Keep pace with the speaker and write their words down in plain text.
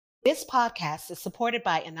This podcast is supported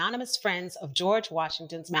by anonymous friends of George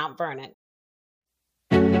Washington's Mount Vernon.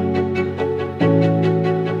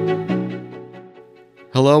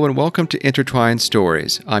 Hello and welcome to Intertwined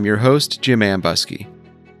Stories. I'm your host, Jim Ambuske.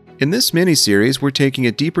 In this mini-series, we're taking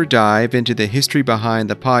a deeper dive into the history behind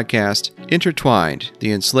the podcast Intertwined,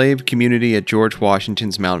 the enslaved community at George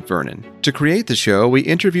Washington's Mount Vernon. To create the show, we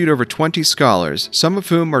interviewed over 20 scholars, some of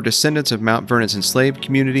whom are descendants of Mount Vernon's enslaved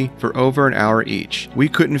community, for over an hour each. We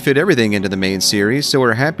couldn't fit everything into the main series, so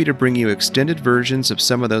we're happy to bring you extended versions of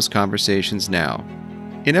some of those conversations now.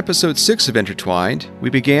 In episode 6 of Intertwined,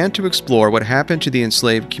 we began to explore what happened to the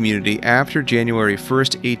enslaved community after January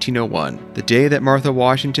 1st, 1801, the day that Martha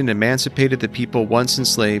Washington emancipated the people once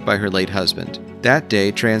enslaved by her late husband. That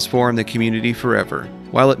day transformed the community forever.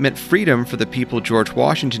 While it meant freedom for the people George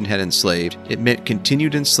Washington had enslaved, it meant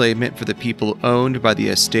continued enslavement for the people owned by the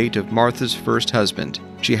estate of Martha's first husband.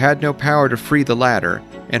 She had no power to free the latter,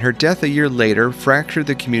 and her death a year later fractured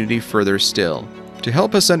the community further still. To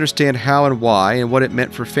help us understand how and why and what it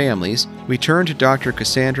meant for families, we turn to Dr.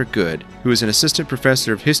 Cassandra Good, who is an assistant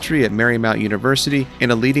professor of history at Marymount University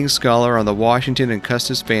and a leading scholar on the Washington and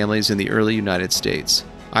Custis families in the early United States.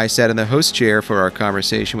 I sat in the host chair for our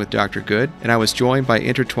conversation with Dr. Good, and I was joined by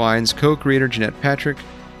Intertwined's co-creator Jeanette Patrick,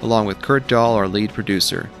 along with Kurt Dahl, our lead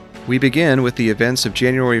producer. We begin with the events of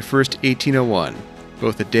January 1st, 1801,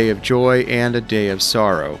 both a day of joy and a day of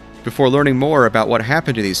sorrow, before learning more about what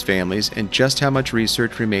happened to these families and just how much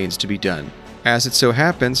research remains to be done. As it so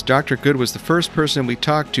happens, Dr. Good was the first person we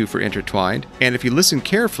talked to for Intertwined, and if you listen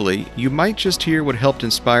carefully, you might just hear what helped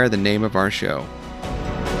inspire the name of our show.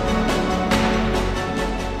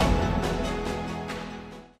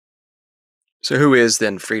 So who is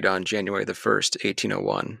then freed on January the 1st,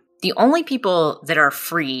 1801? The only people that are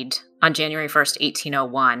freed on January 1st,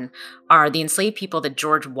 1801 are the enslaved people that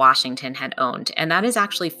George Washington had owned. And that is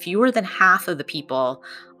actually fewer than half of the people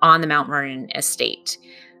on the Mount Vernon estate.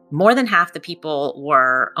 More than half the people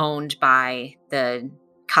were owned by the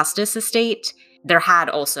Custis estate. There had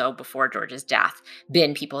also, before George's death,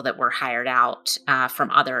 been people that were hired out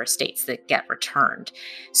from other estates that get returned.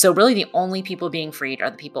 So really the only people being freed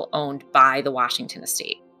are the people owned by the Washington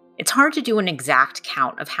estate. It's hard to do an exact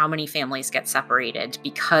count of how many families get separated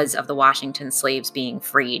because of the Washington slaves being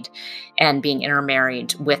freed and being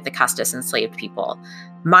intermarried with the Custis enslaved people.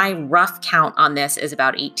 My rough count on this is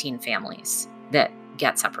about 18 families that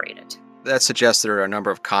get separated. That suggests there are a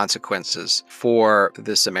number of consequences for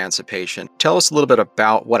this emancipation. Tell us a little bit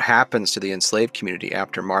about what happens to the enslaved community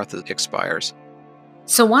after Martha expires.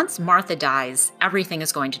 So once Martha dies, everything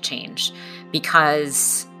is going to change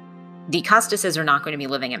because the Custises are not going to be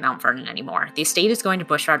living at Mount Vernon anymore. The estate is going to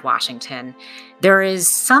Bushrod, Washington. There is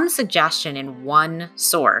some suggestion in one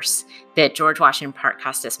source that George Washington Parke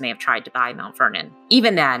Custis may have tried to buy Mount Vernon.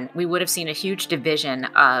 Even then, we would have seen a huge division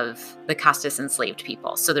of the Custis enslaved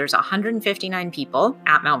people. So there's 159 people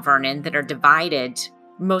at Mount Vernon that are divided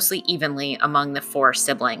mostly evenly among the four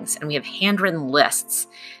siblings. And we have handwritten lists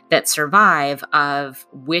that survive of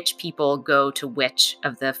which people go to which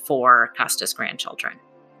of the four Custis grandchildren.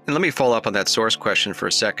 And let me follow up on that source question for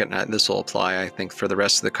a second. This will apply, I think, for the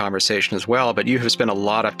rest of the conversation as well. But you have spent a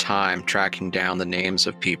lot of time tracking down the names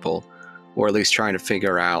of people, or at least trying to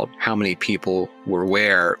figure out how many people were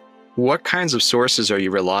where. What kinds of sources are you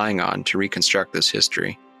relying on to reconstruct this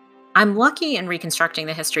history? I'm lucky in reconstructing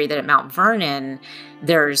the history that at Mount Vernon,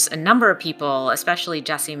 there's a number of people, especially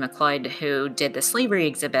Jesse McLeod, who did the slavery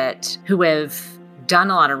exhibit, who have done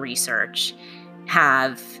a lot of research,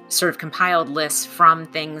 have sort of compiled lists from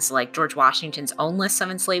things like George Washington's own lists of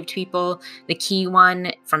enslaved people. The key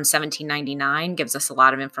one from 1799 gives us a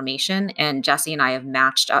lot of information, and Jesse and I have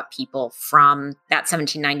matched up people from that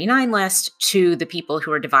 1799 list to the people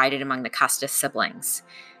who are divided among the Custis siblings.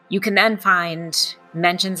 You can then find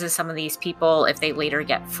mentions of some of these people if they later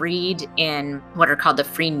get freed in what are called the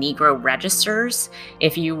Free Negro Registers.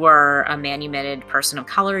 If you were a manumitted person of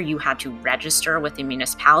color, you had to register with the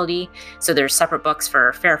municipality. So there's separate books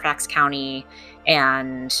for Fairfax County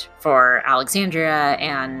and for Alexandria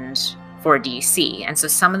and for DC. And so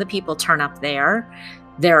some of the people turn up there.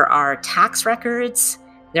 There are tax records.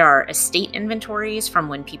 There are estate inventories from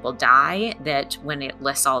when people die that when it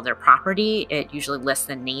lists all their property, it usually lists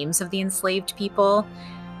the names of the enslaved people.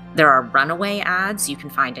 There are runaway ads you can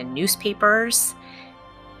find in newspapers.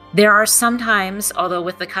 There are sometimes, although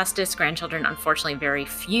with the Custis grandchildren, unfortunately very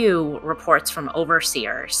few reports from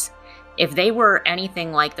overseers. If they were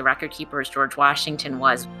anything like the record keepers George Washington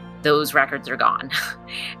was, those records are gone.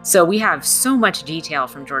 So we have so much detail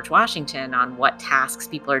from George Washington on what tasks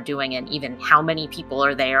people are doing and even how many people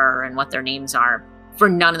are there and what their names are. For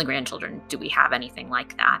none of the grandchildren do we have anything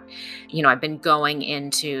like that. I've been going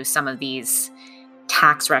into some of these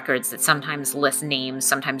tax records that sometimes list names.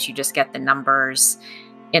 Sometimes you just get the numbers.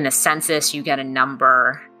 In the census, you get a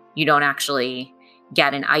number. You don't actually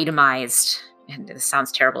get an itemized, and this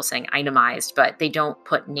sounds terrible saying itemized, but they don't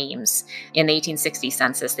put names. In the 1860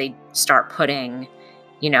 census, they start putting,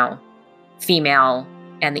 female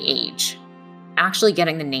and the age. Actually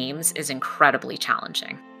getting the names is incredibly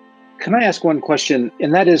challenging. Can I ask one question?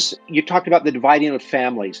 And that is, you talked about the dividing of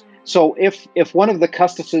families. So if one of the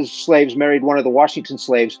Custis' slaves married one of the Washington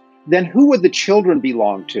slaves, then who would the children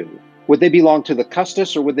belong to? Would they belong to the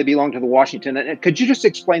Custis or would they belong to the Washington? And could you just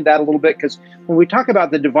explain that a little bit? Because when we talk about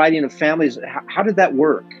the dividing of families, how did that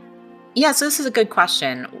work? Yeah, so this is a good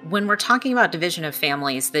question. When we're talking about division of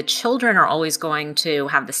families, the children are always going to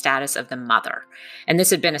have the status of the mother. And this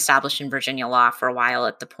had been established in Virginia law for a while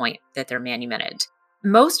at the point that they're manumitted.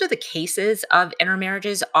 Most of the cases of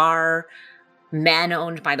intermarriages are men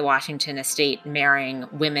owned by the Washington estate marrying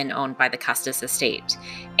women owned by the Custis estate.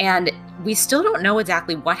 And we still don't know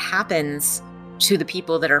exactly what happens to the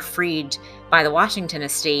people that are freed by the Washington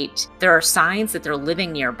estate. There are signs that they're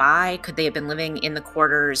living nearby. Could they have been living in the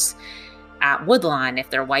quarters at Woodlawn if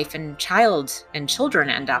their wife and child and children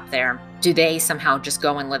end up there? Do they somehow just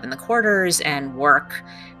go and live in the quarters and work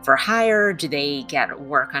for hire? Do they get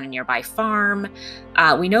work on a nearby farm?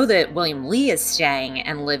 We know that William Lee is staying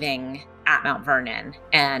and living at Mount Vernon,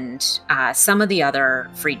 and some of the other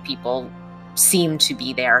freed people seem to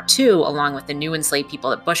be there too, along with the new enslaved people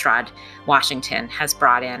that Bushrod, Washington, has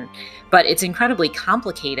brought in. But it's incredibly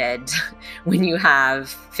complicated when you have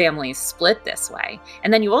families split this way.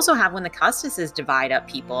 And then you also have when the Custises divide up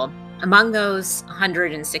people. Among those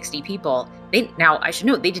 160 people, now I should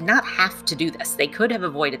note, they did not have to do this. They could have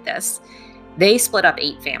avoided this. They split up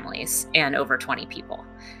 8 families and over 20 people.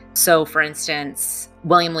 So, for instance,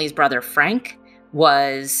 William Lee's brother Frank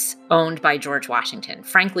was owned by George Washington.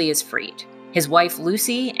 Frank Lee is freed. His wife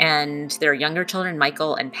Lucy and their younger children,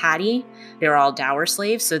 Michael and Patty, they're all dower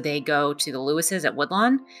slaves, so they go to the Lewises at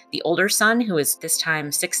Woodlawn. The older son, who is this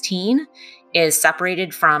time 16, is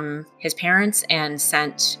separated from his parents and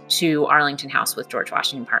sent to Arlington House with George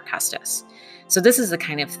Washington Parke Custis. So this is the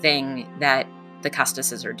kind of thing that the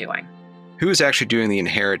Custises are doing. Who's actually doing the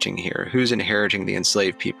inheriting here? Who's inheriting the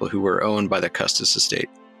enslaved people who were owned by the Custis estate?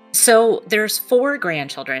 So there's 4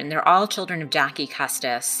 grandchildren. They're all children of Jackie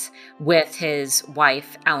Custis with his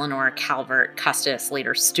wife, Eleanor Calvert Custis,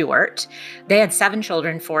 later Stewart. They had 7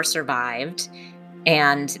 children, 4 survived,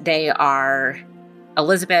 and they are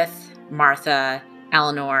Elizabeth, Martha,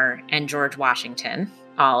 Eleanor, and George Washington,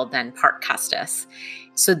 all then Parke Custis.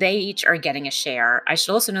 So they each are getting a share. I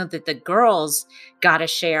should also note that the girls got a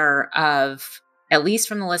share of, at least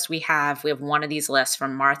from the list we have one of these lists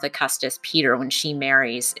from Martha Custis Peter when she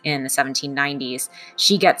marries in the 1790s.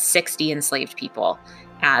 She gets 60 enslaved people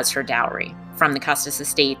as her dowry from the Custis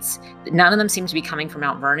estates. None of them seem to be coming from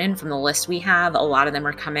Mount Vernon. From the list we have, a lot of them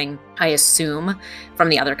are coming, I assume, from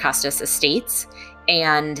the other Custis estates.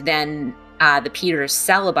 And then the Peters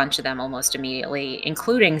sell a bunch of them almost immediately,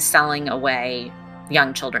 including selling away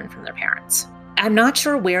young children from their parents. I'm not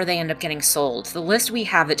sure where they end up getting sold. The list we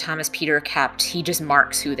have that Thomas Peter kept, he just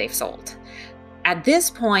marks who they've sold. At this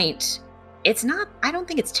point, I don't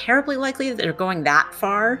think it's terribly likely that they're going that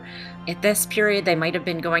far. At this period, they might have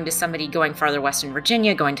been going to somebody going farther west in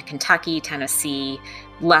Virginia, going to Kentucky, Tennessee.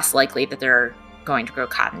 Less likely that they're going to grow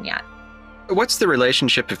cotton yet. What's the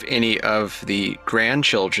relationship, if any, of the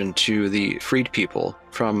grandchildren to the freed people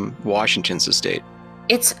from Washington's estate?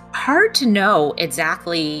 It's hard to know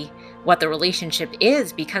exactly what the relationship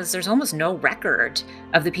is because there's almost no record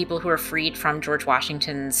of the people who are freed from George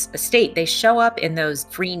Washington's estate. They show up in those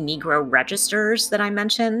free Negro registers that I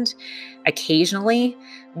mentioned occasionally.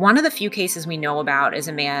 One of the few cases we know about is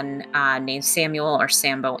a man named Samuel or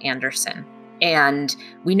Sambo Anderson. And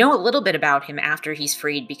we know a little bit about him after he's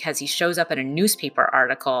freed because he shows up in a newspaper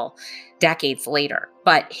article decades later.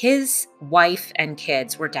 But his wife and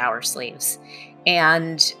kids were dower slaves.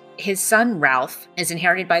 And his son, Ralph, is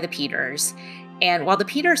inherited by the Peters. And while the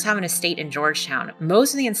Peters have an estate in Georgetown,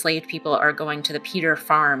 most of the enslaved people are going to the Peter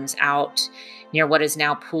farms out near what is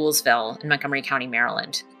now Poolesville in Montgomery County,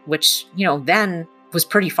 Maryland, which, then was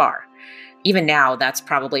pretty far. Even now, that's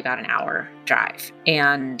probably about an hour drive.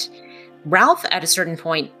 And Ralph, at a certain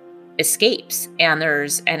point, escapes. And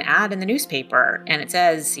there's an ad in the newspaper, and it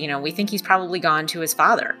says, we think he's probably gone to his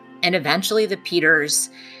father. And eventually the Peters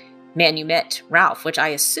manumit Ralph, which I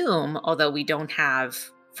assume, although we don't have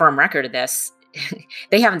firm record of this,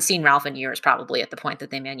 they haven't seen Ralph in years probably at the point that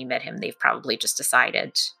they manumit him. They've probably just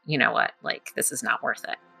decided, this is not worth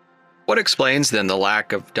it. What explains then the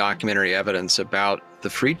lack of documentary evidence about the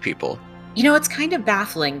freed people? It's kind of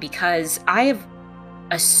baffling because I have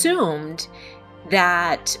assumed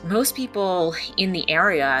that most people in the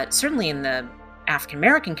area, certainly in the African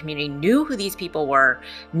American community, knew who these people were,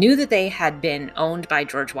 knew that they had been owned by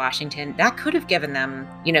George Washington. That could have given them,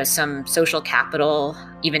 some social capital,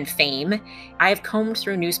 even fame. I have combed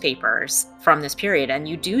through newspapers from this period, and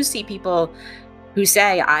you do see people who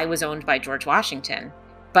say, I was owned by George Washington,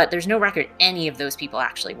 but there's no record any of those people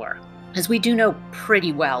actually were. Because we do know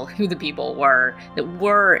pretty well who the people were that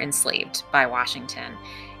were enslaved by Washington.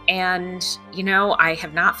 And, I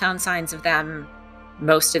have not found signs of them,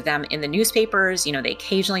 most of them in the newspapers. They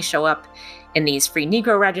occasionally show up in these free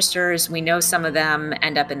Negro registers. We know some of them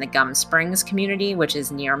end up in the Gum Springs community, which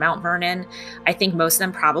is near Mount Vernon. I think most of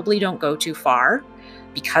them probably don't go too far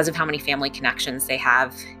because of how many family connections they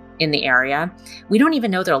have in the area. We don't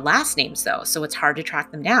even know their last names, though, so it's hard to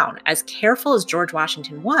track them down. As careful as George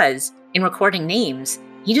Washington was in recording names,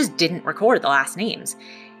 he just didn't record the last names.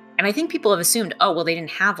 And I think people have assumed, they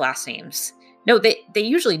didn't have last names. No, they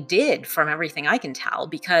usually did, from everything I can tell,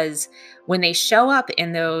 because when they show up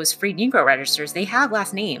in those free Negro registers, they have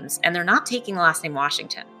last names, and they're not taking the last name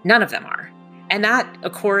Washington. None of them are. And that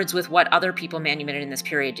accords with what other people manumitted in this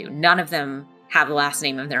period do. None of them have the last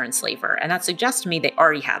name of their enslaver. And that suggests to me they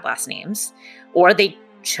already had last names, or they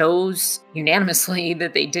chose unanimously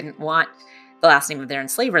that they didn't want the last name of their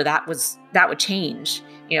enslaver. That would change,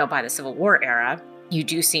 by the Civil War era. You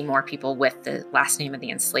do see more people with the last name of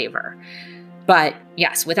the enslaver. But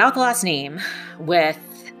yes, without the last name, they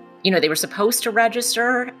were supposed to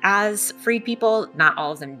register as freed people. Not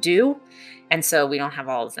all of them do. And so we don't have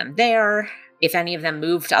all of them there. If any of them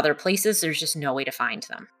moved to other places, there's just no way to find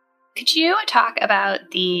them. Could you talk about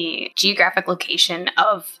the geographic location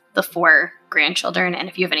of the 4 grandchildren, and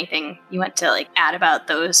if you have anything you want to add about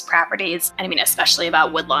those properties, and especially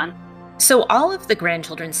about Woodlawn? So all of the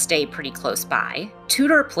grandchildren stay pretty close by.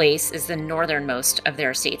 Tudor Place is the northernmost of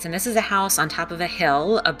their estates, and this is a house on top of a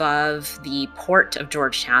hill above the port of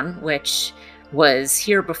Georgetown, which was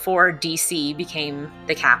here before D.C. became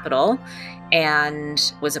the capital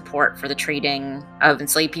and was a port for the trading of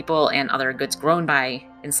enslaved people and other goods grown by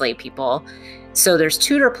enslaved people. So there's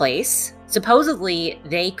Tudor Place. Supposedly,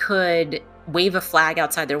 they could wave a flag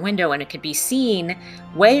outside their window and it could be seen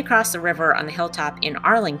way across the river on the hilltop in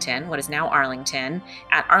Arlington, what is now Arlington,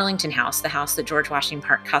 at Arlington House, the house that George Washington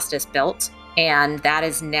Parke Custis built. And that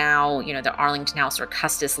is now, the Arlington House or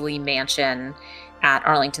Custis Lee Mansion at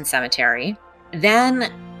Arlington Cemetery.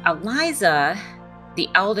 Then Eliza, the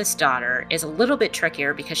eldest daughter, is a little bit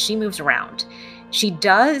trickier because she moves around. She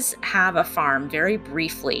does have a farm very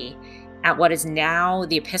briefly at what is now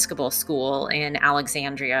the Episcopal School in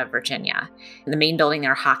Alexandria, Virginia. The main building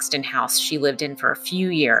there, Hoxton House, she lived in for a few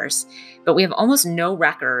years, but we have almost no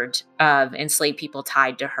record of enslaved people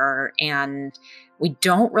tied to her, and we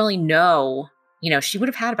don't really know. She would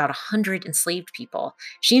have had about 100 enslaved people.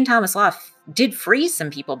 She and Thomas Law did free some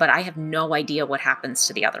people, but I have no idea what happens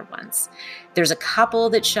to the other ones. There's a couple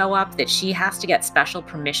that show up that she has to get special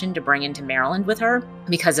permission to bring into Maryland with her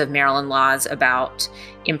because of Maryland laws about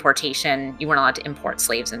importation. You weren't allowed to import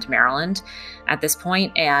slaves into Maryland at this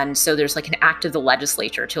point. And so there's an act of the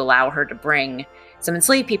legislature to allow her to bring some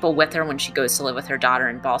enslaved people with her when she goes to live with her daughter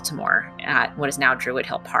in Baltimore at what is now Druid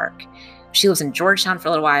Hill Park. She lives in Georgetown for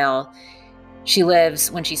a little while. She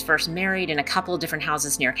lives, when she's first married, in a couple of different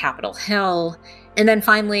houses near Capitol Hill. And then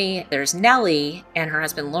finally, there's Nellie and her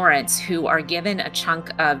husband Lawrence, who are given a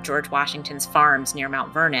chunk of George Washington's farms near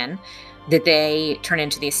Mount Vernon that they turn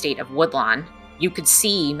into the estate of Woodlawn. You could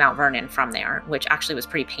see Mount Vernon from there, which actually was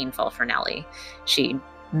pretty painful for Nellie. She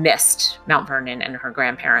missed Mount Vernon and her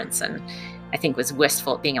grandparents, and I think was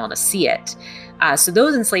wistful at being able to see it. So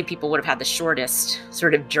those enslaved people would have had the shortest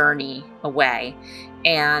sort of journey away.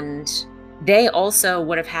 And they also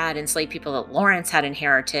would have had enslaved people that Lawrence had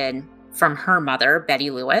inherited from her mother, Betty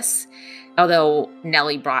Lewis, although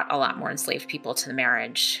Nellie brought a lot more enslaved people to the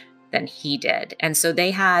marriage than he did. And so they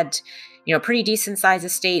had, a pretty decent sized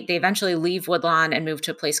estate. They eventually leave Woodlawn and move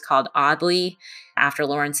to a place called Audley after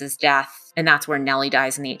Lawrence's death. And that's where Nellie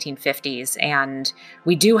dies in the 1850s. And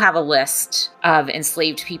we do have a list of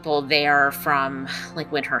enslaved people there from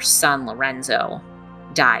when her son Lorenzo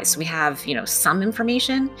dies. We have, some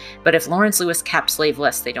information, but if Lawrence Lewis kept slave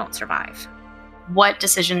lists, they don't survive. What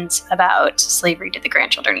decisions about slavery did the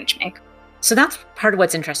grandchildren each make? So that's part of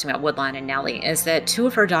what's interesting about Woodlawn and Nellie is that 2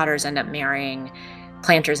 of her daughters end up marrying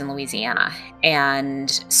planters in Louisiana. And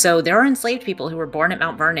so there are enslaved people who were born at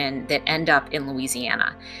Mount Vernon that end up in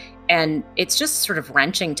Louisiana. And it's just sort of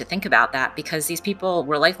wrenching to think about that, because these people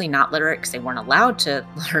were likely not literate because they weren't allowed to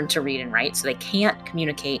learn to read and write, so they can't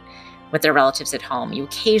communicate with their relatives at home. You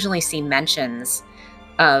occasionally see mentions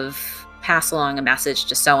of pass along a message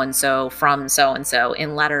to so-and-so from so-and-so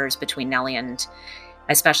in letters between Nellie and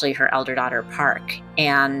especially her elder daughter, Park.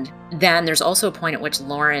 And then there's also a point at which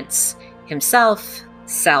Lawrence himself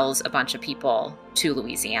sells a bunch of people to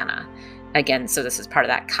Louisiana. Again, so this is part of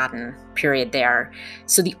that cotton period there.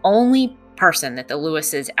 So the only person that the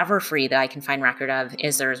Lewises ever free that I can find record of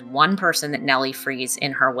is there's one person that Nellie frees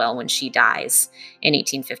in her will when she dies in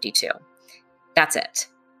 1852. That's it.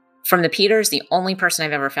 From the Peters, the only person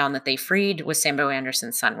I've ever found that they freed was Sambo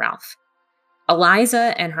Anderson's son, Ralph.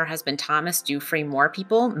 Eliza and her husband, Thomas, do free more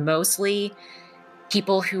people, mostly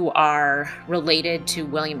people who are related to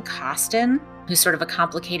William Costin, who's sort of a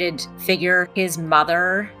complicated figure. His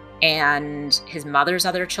mother and his mother's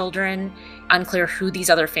other children, unclear who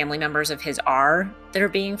these other family members of his are that are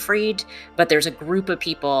being freed, but there's a group of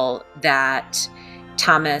people that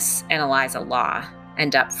Thomas and Eliza Law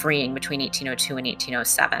end up freeing between 1802 and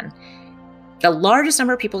 1807. The largest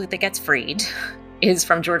number of people that gets freed is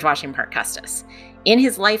from George Washington Parke Custis. In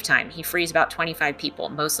his lifetime, he frees about 25 people,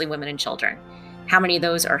 mostly women and children. How many of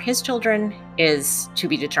those are his children is to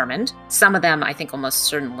be determined. Some of them, I think, almost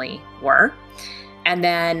certainly were. And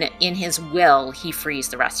then in his will, he frees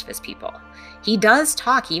the rest of his people. He does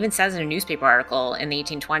talk, he even says in a newspaper article in the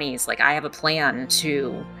 1820s, like, I have a plan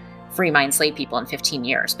to free my enslaved people in 15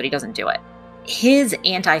 years, but he doesn't do it. His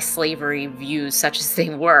anti-slavery views, such as they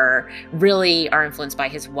were, really are influenced by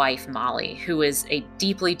his wife, Molly, who is a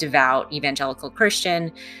deeply devout evangelical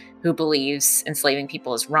Christian who believes enslaving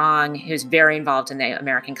people is wrong, who's very involved in the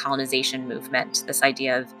American colonization movement, this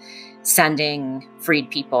idea of sending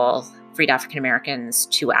freed people, freed African Americans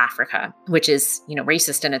to Africa, which is,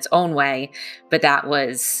 racist in its own way, but that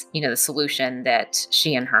was, the solution that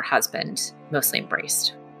she and her husband mostly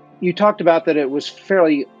embraced. You talked about that it was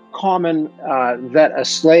fairly common that a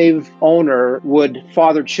slave owner would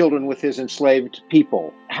father children with his enslaved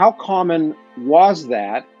people. How common was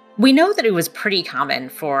that? We know that it was pretty common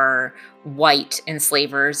for white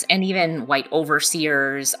enslavers and even white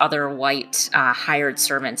overseers, other white hired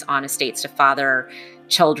servants on estates to father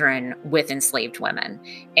children with enslaved women.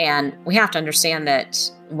 And we have to understand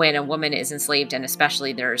that when a woman is enslaved, and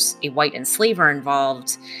especially there's a white enslaver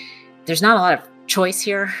involved, there's not a lot of choice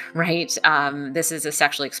here, right? This is a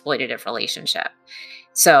sexually exploitative relationship.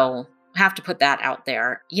 So I have to put that out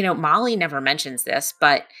there. Molly never mentions this,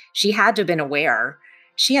 but she had to have been aware.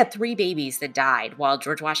 She had 3 babies that died while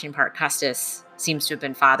George Washington Parke Custis seems to have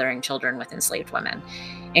been fathering children with enslaved women,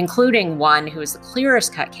 including one who is the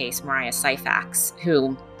clearest cut case, Maria Syphax,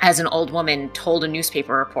 who, as an old woman, told a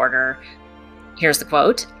newspaper reporter, here's the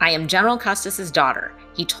quote, "I am General Custis's daughter.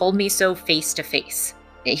 He told me so face to face.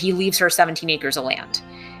 He leaves her 17 acres of land."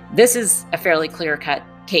 This is a fairly clear-cut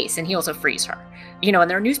case, and he also frees her. And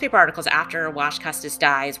there are newspaper articles after Wash Custis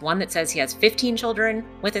dies, one that says he has 15 children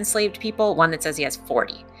with enslaved people, one that says he has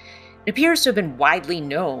 40. It appears to have been widely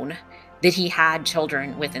known that he had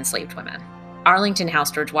children with enslaved women. Arlington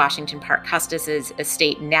House, George Washington Parke Custis's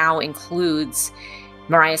estate now includes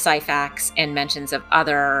Maria Syphax and mentions of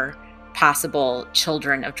other possible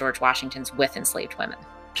children of George Washington's with enslaved women.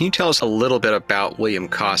 Can you tell us a little bit about William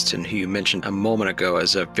Costin, who you mentioned a moment ago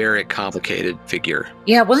as a very complicated figure?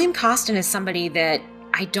 Yeah, William Costin is somebody that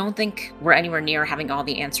I don't think we're anywhere near having all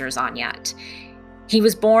the answers on yet. He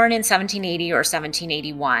was born in 1780 or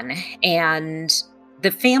 1781, and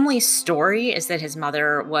the family story is that his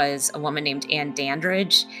mother was a woman named Anne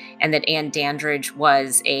Dandridge, and that Anne Dandridge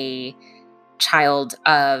was a child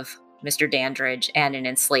of Mr. Dandridge and an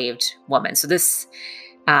enslaved woman. So this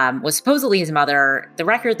was supposedly his mother. The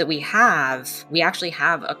record that we actually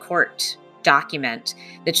have a court document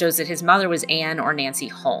that shows that his mother was Anne or Nancy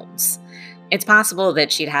Holmes. It's possible that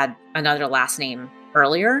she'd had another last name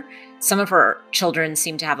earlier. Some of her children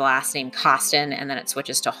seem to have a last name Costin, and then it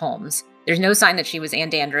switches to Holmes. There's no sign that she was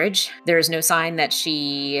Anne Dandridge. There's no sign that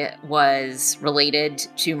she was related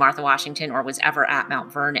to Martha Washington or was ever at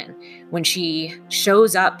Mount Vernon. When she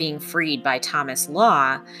shows up being freed by Thomas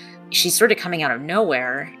Law, she's sort of coming out of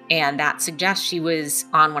nowhere, and that suggests she was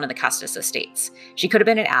on one of the Custis estates. She could have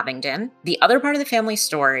been at Abingdon. The other part of the family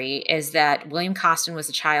story is that William Costin was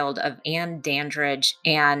a child of Anne Dandridge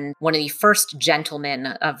and one of the first gentlemen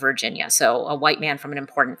of Virginia, so a white man from an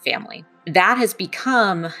important family. That has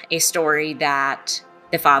become a story that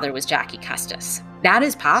the father was Jackie Custis. That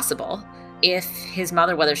is possible. If his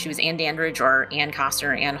mother, whether she was Anne Dandridge or Anne Costin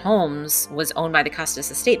or Anne Holmes, was owned by the Custis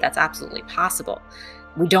estate, that's absolutely possible.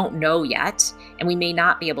 We don't know yet, and we may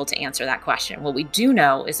not be able to answer that question. What we do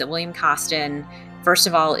know is that William Costin, first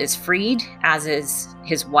of all, is freed, as is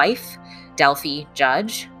his wife, Delphi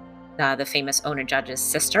Judge, the famous Ona Judge's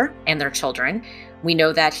sister, and their children. We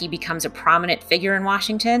know that he becomes a prominent figure in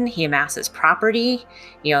Washington. He amasses property.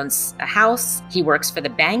 He owns a house. He works for the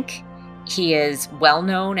bank. He is well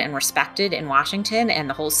known and respected in Washington, and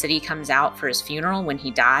the whole city comes out for his funeral when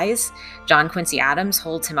he dies. John Quincy Adams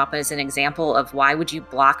holds him up as an example of, why would you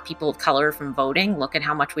block people of color from voting? Look at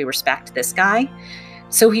how much we respect this guy.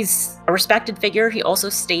 So he's a respected figure. He also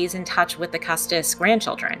stays in touch with the Custis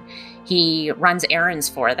grandchildren. He runs errands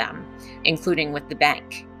for them, including with the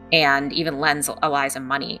bank, and even lends Eliza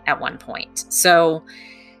money at one point. So,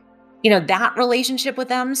 that relationship with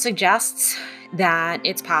them suggests that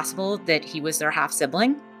it's possible that he was their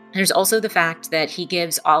half-sibling. There's also the fact that he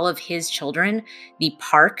gives all of his children the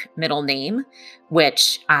Park middle name,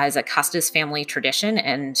 which is a Custis family tradition,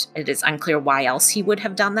 and it is unclear why else he would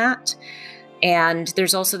have done that. And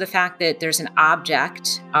there's also the fact that there's an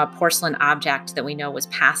object, a porcelain object that we know was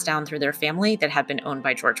passed down through their family that had been owned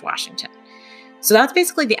by George Washington. So that's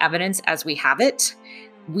basically the evidence as we have it.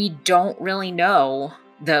 We don't really know,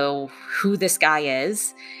 though, who this guy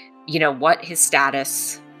is, what his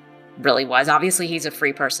status really was. Obviously, he's a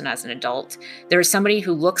free person as an adult. There's somebody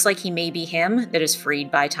who looks like he may be him that is freed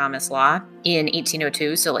by Thomas Law in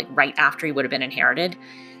 1802, so right after he would have been inherited.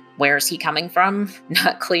 Where is he coming from?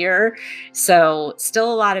 Not clear. So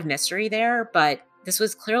still a lot of mystery there, but this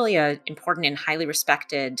was clearly an important and highly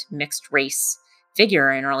respected mixed race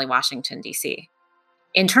figure in early Washington, D.C.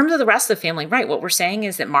 In terms of the rest of the family, right, what we're saying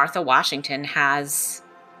is that Martha Washington has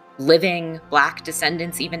living Black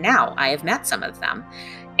descendants even now. I have met some of them,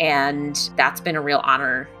 and that's been a real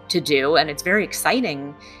honor to do. And it's very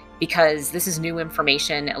exciting because this is new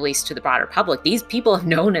information, at least to the broader public. These people have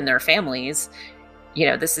known in their families,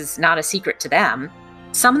 this is not a secret to them.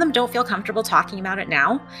 Some of them don't feel comfortable talking about it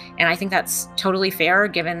now, and I think that's totally fair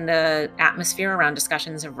given the atmosphere around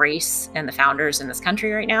discussions of race and the founders in this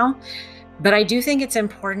country right now. But I do think it's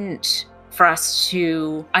important for us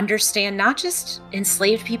to understand not just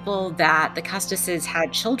enslaved people that the Custises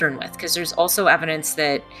had children with, because there's also evidence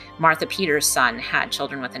that Martha Peters' son had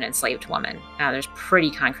children with an enslaved woman. There's pretty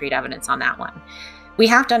concrete evidence on that one. We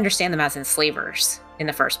have to understand them as enslavers in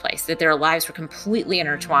the first place, that their lives were completely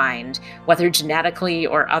intertwined, whether genetically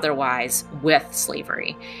or otherwise, with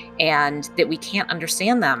slavery, and that we can't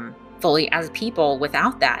understand them fully as people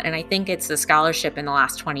without that. And I think it's the scholarship in the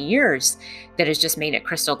last 20 years that has just made it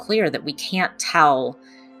crystal clear that we can't tell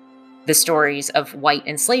the stories of white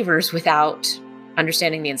enslavers without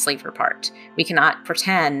understanding the enslaver part. We cannot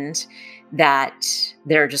pretend that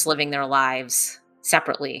they're just living their lives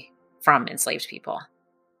separately from enslaved people.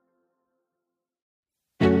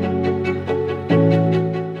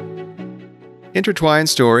 Intertwined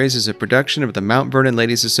Stories is a production of the Mount Vernon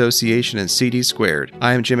Ladies Association and CD Squared.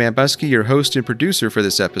 I am Jim Ambuske, your host and producer for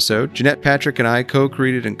this episode. Jeanette Patrick and I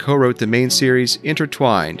co-created and co-wrote the main series,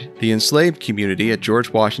 Intertwined, the enslaved community at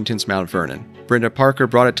George Washington's Mount Vernon. Brenda Parker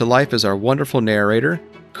brought it to life as our wonderful narrator.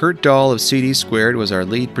 Kurt Dahl of CD Squared was our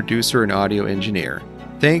lead producer and audio engineer.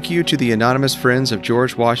 Thank you to the anonymous friends of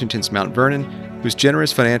George Washington's Mount Vernon, whose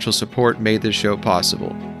generous financial support made this show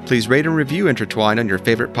possible. Please rate and review Intertwined on your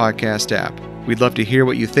favorite podcast app. We'd love to hear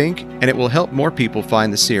what you think, and it will help more people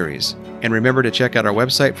find the series. And remember to check out our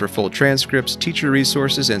website for full transcripts, teacher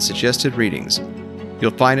resources, and suggested readings.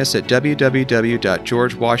 You'll find us at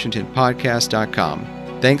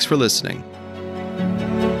www.georgewashingtonpodcast.com. Thanks for listening.